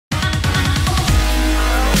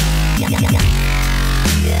Hey,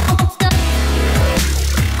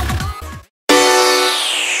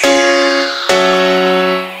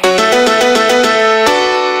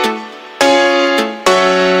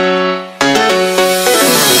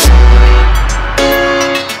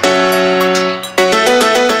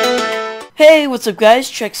 what's up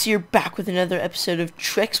guys, Trex here, back with another episode of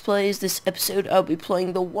Trex Plays. This episode I'll be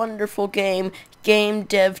playing the wonderful game, Game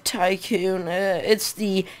Dev Tycoon. It's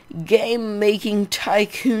the game-making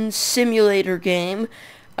tycoon simulator game,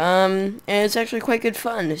 and it's actually quite good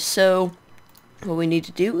fun. So, what we need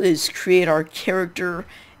to do is create our character,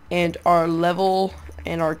 and our level,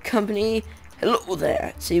 and our company. Hello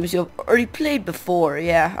there, it seems you've already played before.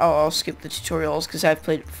 Yeah, I'll skip the tutorials because I've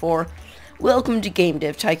played it before. Welcome to Game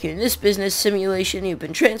Dev Tycoon. In this business simulation, you've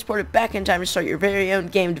been transported back in time to start your very own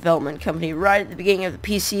game development company right at the beginning of the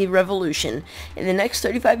PC revolution. In the next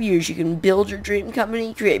 35 years, you can build your dream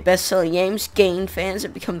company, create best-selling games, gain fans,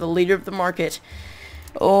 and become the leader of the market.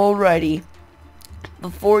 Alrighty.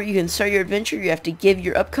 Before you can start your adventure, you have to give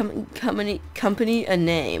your upcoming company a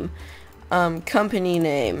name. Company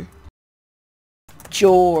name.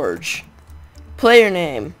 George. Player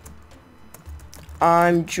name.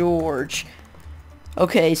 I'm George.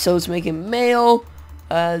 Okay, so let's make him male.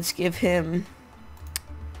 Let's give him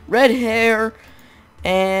red hair,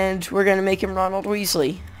 and we're gonna make him Ronald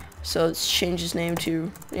Weasley. So let's change his name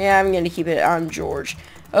to, yeah, I'm gonna keep it, I'm George.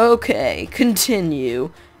 Okay,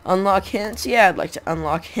 continue. Unlock hints. Yeah, I'd like to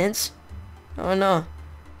unlock hints. Oh no,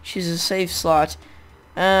 she's a safe slot.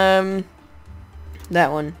 That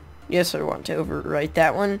one. Yes, I want to overwrite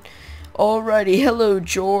that one. Alrighty, hello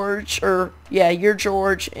George, yeah, you're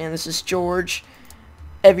George, and this is George.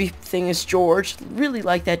 Everything is George. Really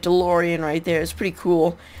like that DeLorean right there, it's pretty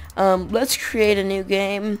cool. Let's create a new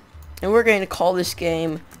game, and we're going to call this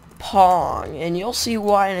game Pong, and you'll see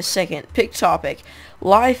why in a second. Pick topic: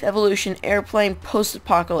 life, evolution, airplane,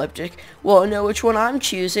 post-apocalyptic. Well, know which one I'm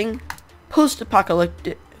choosing.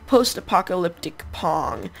 Post-apocalyptic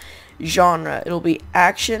Pong. Genre, it'll be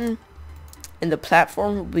action, and the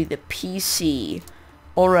platform will be the PC.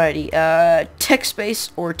 Alrighty,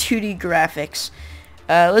 text-based or 2D graphics.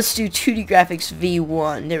 Let's do 2D graphics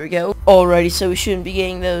V1. There we go. Alrighty, so we shouldn't be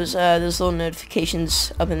getting those little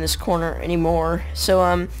notifications up in this corner anymore.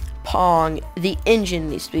 So, Pong, the engine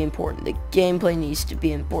needs to be important. The gameplay needs to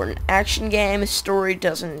be important. Action game, story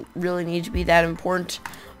doesn't really need to be that important.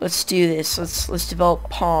 Let's do this. Let's develop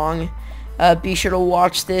Pong. Be sure to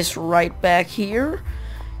watch this right back here.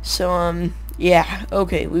 So, yeah,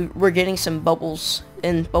 okay, we're getting some bubbles,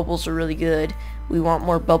 and bubbles are really good. We want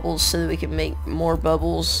more bubbles so that we can make more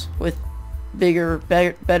bubbles with bigger,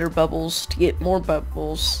 better bubbles to get more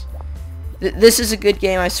bubbles. This is a good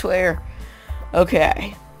game, I swear.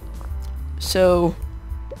 Okay, so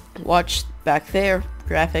watch back there.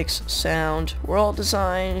 Graphics, sound, world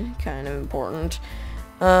design, kind of important.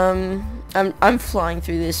 I'm flying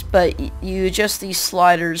through this, but you adjust these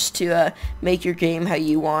sliders to make your game how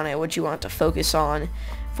you want it, what you want to focus on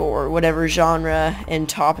for whatever genre and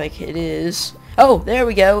topic it is. Oh, there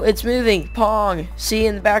we go. It's moving. Pong. See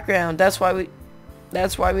in the background. That's why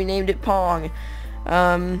we named it Pong.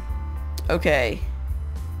 Okay.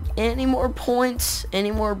 Any more points?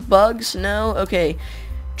 Any more bugs? No? Okay.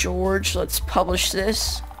 George, let's publish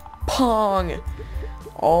this. Pong.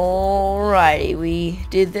 Alrighty, we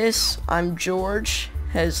did this. I'm George,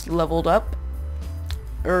 has leveled up.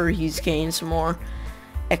 He's gained some more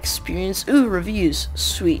experience. Ooh, reviews.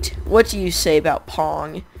 Sweet. What do you say about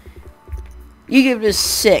Pong? You give it a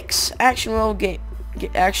 6. Action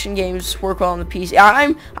games work well on the PC.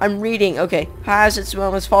 I'm reading. Okay. Has its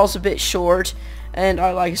moments, falls a bit short, and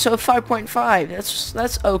I like it. So 5.5.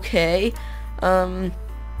 That's okay.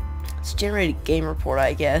 Let's generate a game report,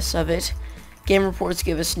 I guess, of it. Game reports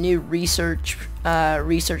give us new research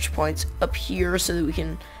points up here so that we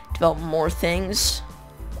can develop more things.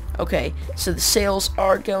 Okay, so the sales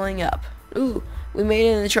are going up. Ooh, we made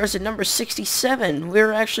it in the charts at number 67.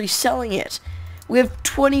 We're actually selling it. We have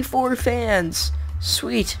 24 fans.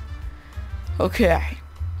 Sweet. Okay.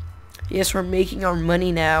 Yes, we're making our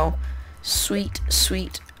money now. Sweet,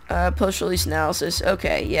 sweet. Post-release analysis.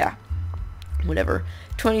 Okay, yeah. Whatever.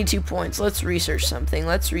 22 points. Let's research something.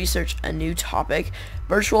 Let's research a new topic.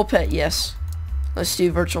 Virtual pet, yes. Let's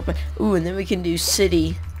do virtual pet. Ooh, and then we can do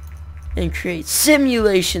city and create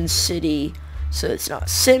simulation city. So it's not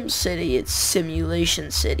Sim City, it's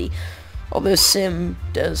Simulation City. Although sim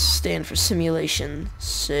does stand for simulation.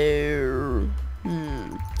 So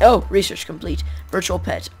oh, research complete. Virtual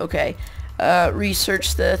pet. Okay.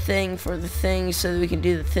 Research the thing for the thing so that we can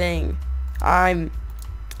do the thing. I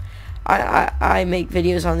make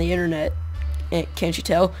videos on the internet. Can't you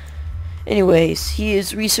tell? Anyways, he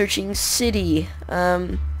is researching city.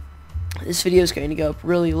 This video is going to go up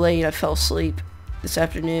really late. I fell asleep this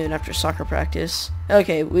afternoon after soccer practice.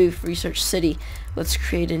 Okay, we've researched city. Let's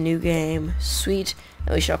create a new game. Sweet.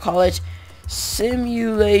 And we shall call it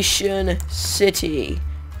Simulation City.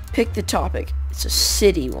 Pick the topic. It's a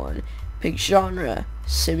city one. Pick genre.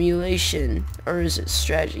 Simulation. Or is it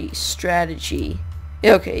strategy? Strategy.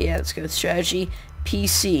 Okay, yeah, let's go with strategy.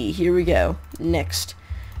 PC. Here we go. Next.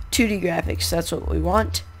 2D graphics. That's what we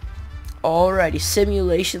want. Alrighty.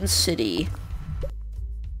 Simulation City.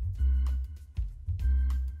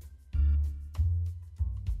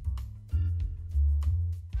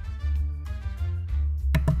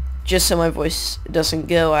 Just so my voice doesn't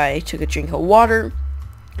go, I took a drink of water.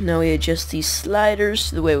 Now we adjust these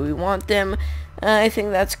sliders the way we want them. I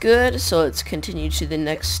think that's good, so let's continue to the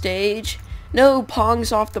next stage. No,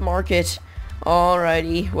 Pong's off the market.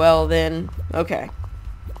 Alrighty, well then, okay.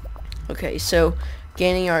 Okay, so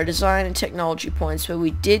gaining our design and technology points, but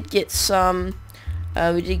we did get some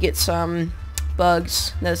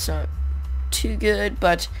bugs. That's not too good,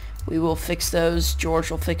 but we will fix those. George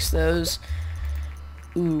will fix those.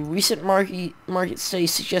 Ooh, recent market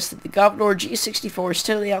studies suggest that the Commodore G64 is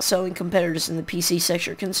steadily outselling competitors in the PC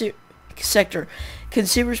sector.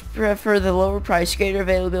 Consumers prefer the lower price, greater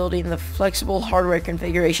availability, and the flexible hardware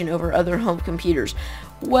configuration over other home computers.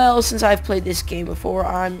 Well, since I've played this game before,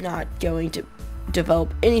 I'm not going to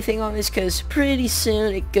develop anything on this because pretty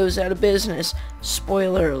soon it goes out of business.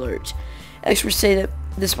 Spoiler alert. Experts say that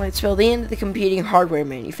this might spell the end of the competing hardware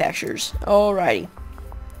manufacturers. Alrighty.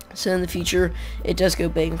 So in the future, it does go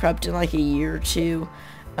bankrupt in like a year or two.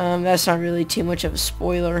 That's not really too much of a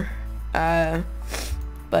spoiler.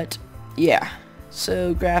 But yeah.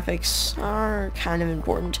 So graphics are kind of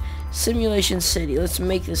important. Simulation City. Let's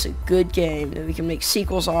make this a good game that we can make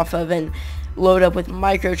sequels off of and load up with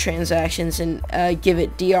microtransactions and give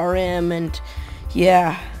it DRM and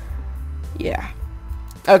yeah. Yeah.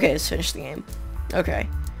 Okay, let's finish the game. Okay.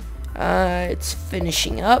 It's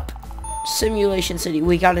finishing up. Simulation City.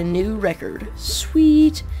 We got a new record.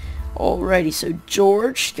 Sweet. Alrighty, so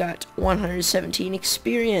George got 117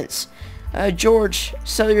 experience. George,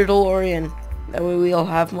 sell your DeLorean. That way we'll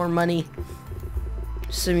have more money.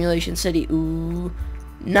 Simulation City. Ooh.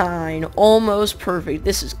 9. Almost perfect.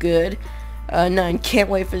 This is good. 9. Can't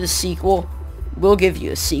wait for the sequel. We'll give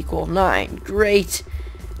you a sequel. 9. Great.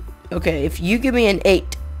 Okay, if you give me an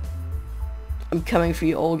 8, I'm coming for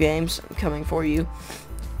you, old games. I'm coming for you.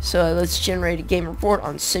 So let's generate a game report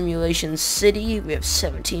on Simulation City. We have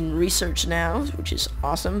 17 research now, which is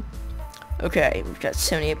awesome. Okay, we've got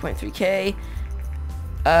 78.3k.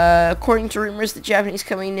 According to rumors, the Japanese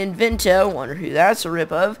company Ninvento, wonder who that's a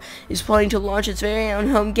rip of, is planning to launch its very own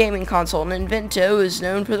home gaming console. Ninvento is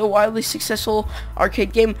known for the wildly successful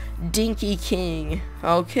arcade game Dinky King.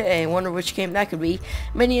 Okay, wonder which game that could be.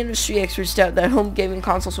 Many industry experts doubt that home gaming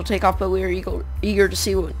consoles will take off, but we are eager to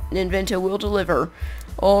see what Ninvento will deliver.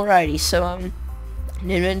 Alrighty, so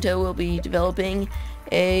Ninvento will be developing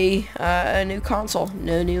a new console.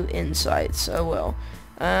 No new insights. Oh well.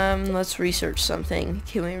 Let's research something.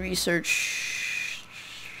 Can we research?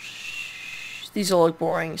 These all look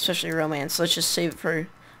boring, especially romance. Let's just save it for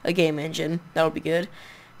a game engine. That'll be good.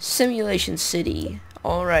 Simulation City.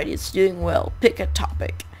 Alrighty, it's doing well. Pick a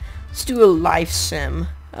topic. Let's do a life sim.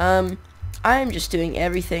 I'm just doing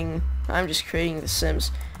everything. I'm just creating the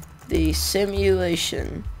sims. The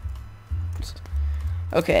simulation.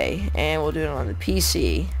 Okay, and we'll do it on the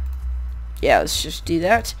PC. Yeah, let's just do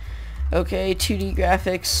that. Okay, 2D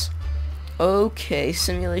graphics. Okay,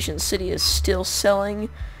 Simulation City is still selling.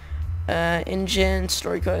 Engine,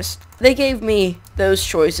 story quest. They gave me those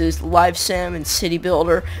choices, Live Sim and City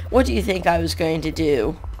Builder. What do you think I was going to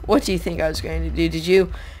do? What do you think I was going to do? Did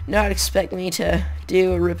you not expect me to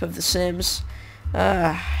do a rip of The Sims?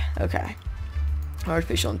 Okay.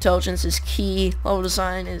 Artificial intelligence is key. Level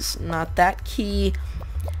design is not that key.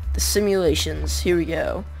 The simulations. Here we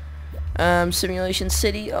go. Simulation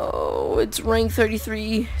City. Oh, it's rank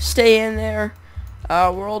 33. Stay in there.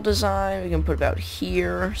 World design. We can put about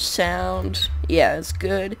here. Sound. Yeah, it's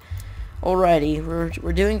good. Alrighty, we're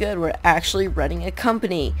doing good. We're actually running a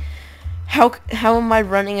company. How am I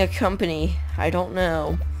running a company? I don't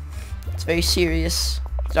know. It's very serious.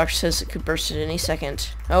 The doctor says it could burst at any second.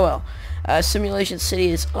 Oh well. Simulation City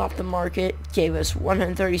is off the market. Gave us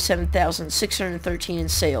 137,613 in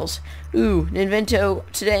sales. Ooh, today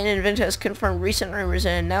Ninvento has confirmed recent rumors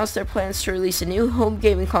and announced their plans to release a new home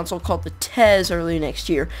gaming console called the TES early next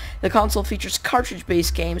year. The console features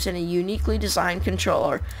cartridge-based games and a uniquely designed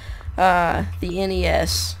controller. The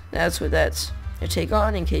NES. That's what that's going to take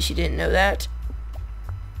on, in case you didn't know that.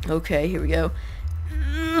 Okay, here we go.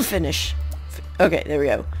 Finish. Okay, there we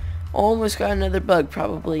go. Almost got another bug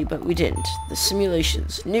probably, but we didn't. The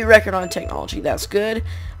simulations. New record on technology. That's good.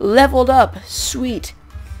 Leveled up. Sweet.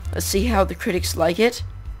 Let's see how the critics like it.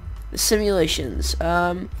 The simulations.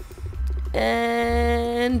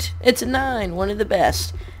 And it's a 9. One of the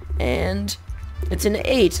best. And it's an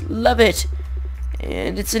 8. Love it.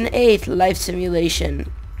 And it's an 8. Life simulation.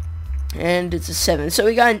 And it's a 7. So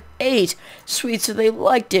we got an 8. Sweet, so they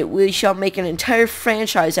liked it. We shall make an entire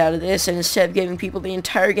franchise out of this, and instead of giving people the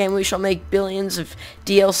entire game, we shall make billions of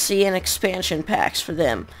DLC and expansion packs for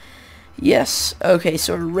them. Yes. Okay,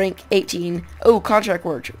 so rank 18. Oh, contract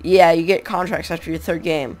work. Yeah, you get contracts after your 3rd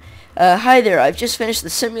game. Hi there, I've just finished the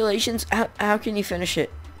simulations. How can you finish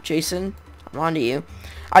it, Jason? I'm on to you.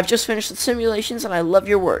 I've just finished the simulations and I love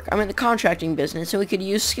your work. I'm in the contracting business and we could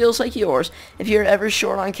use skills like yours. If you're ever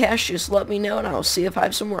short on cash, just let me know and I'll see if I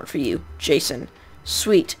have some work for you. Jason.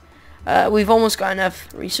 Sweet. We've almost got enough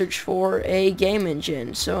research for a game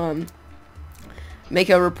engine. So, make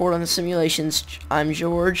a report on the simulations. I'm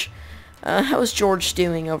George. How's George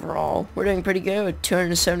doing overall? We're doing pretty good with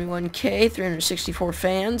 271k, 364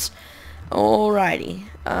 fans. Alrighty.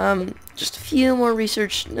 Just a few more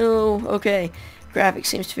research. No, okay. Graphics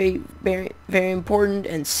seems to be very, very important,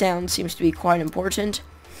 and sound seems to be quite important.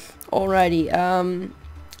 Alrighty,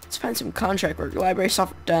 let's find some contract work. Library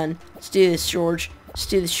software done. Let's do this, George. Let's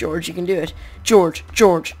do this, George. You can do it. George,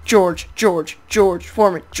 George, George, George, George,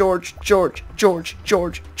 Foreman, George, George, George,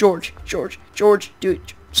 George, George, George, George, do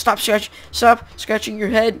it. Stop scratching your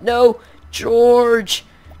head. No, George.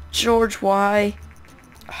 George, why?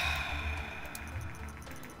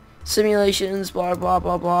 Simulations, blah, blah,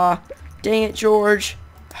 blah, blah. Dang it, George.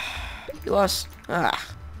 You lost.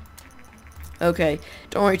 Okay.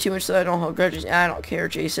 Don't worry too much so I don't hold grudges. I don't care,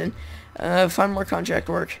 Jason. Find more contract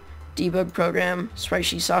work. Debug program. Sprite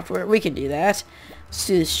sheet software. We can do that. Let's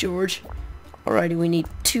do this, George. Alrighty, we need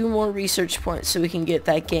 2 more research points so we can get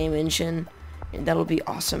that game engine. And that'll be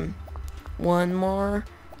awesome. 1 more.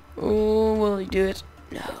 Oh, will he do it?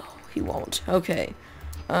 No, he won't. Okay.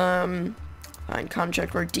 Find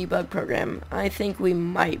contract work debug program. I think we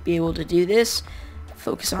might be able to do this.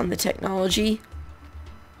 Focus on the technology.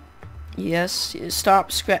 Yes.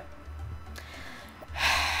 Stop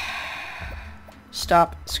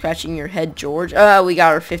scratching your head, George. We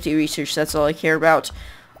got our 50 research. That's all I care about.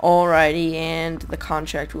 Alrighty, and the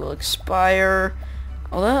contract will expire.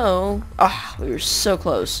 Although, we were so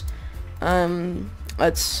close.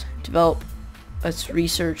 Let's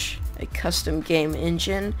research a custom game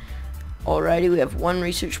engine. Alrighty, we have 1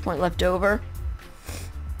 research point left over.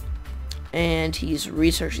 And he's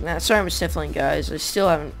researching that. Sorry, I'm sniffling, guys. I still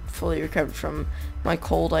haven't fully recovered from my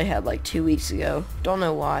cold I had like 2 weeks ago. Don't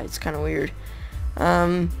know why. It's kind of weird.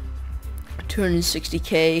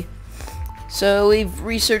 260k. So we've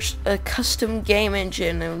researched a custom game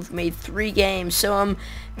engine and we've made 3 games. So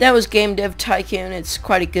that was Game Dev Tycoon. It's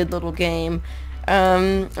quite a good little game.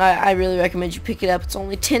 I really recommend you pick it up. It's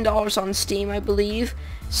only $10 on Steam, I believe.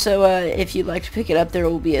 So if you'd like to pick it up, there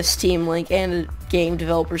will be a Steam link and a game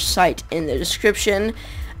developer site in the description.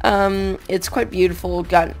 It's quite beautiful,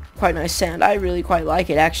 got quite nice sound. I really quite like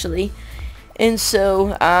it, actually. And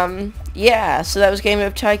so, yeah, so that was Game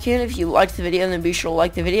Dev Tycoon. If you liked the video, then be sure to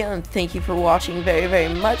like the video, and thank you for watching very,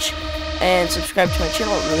 very much. And subscribe to my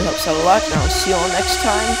channel, it really helps out a lot, and I'll see you all next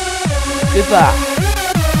time. Goodbye.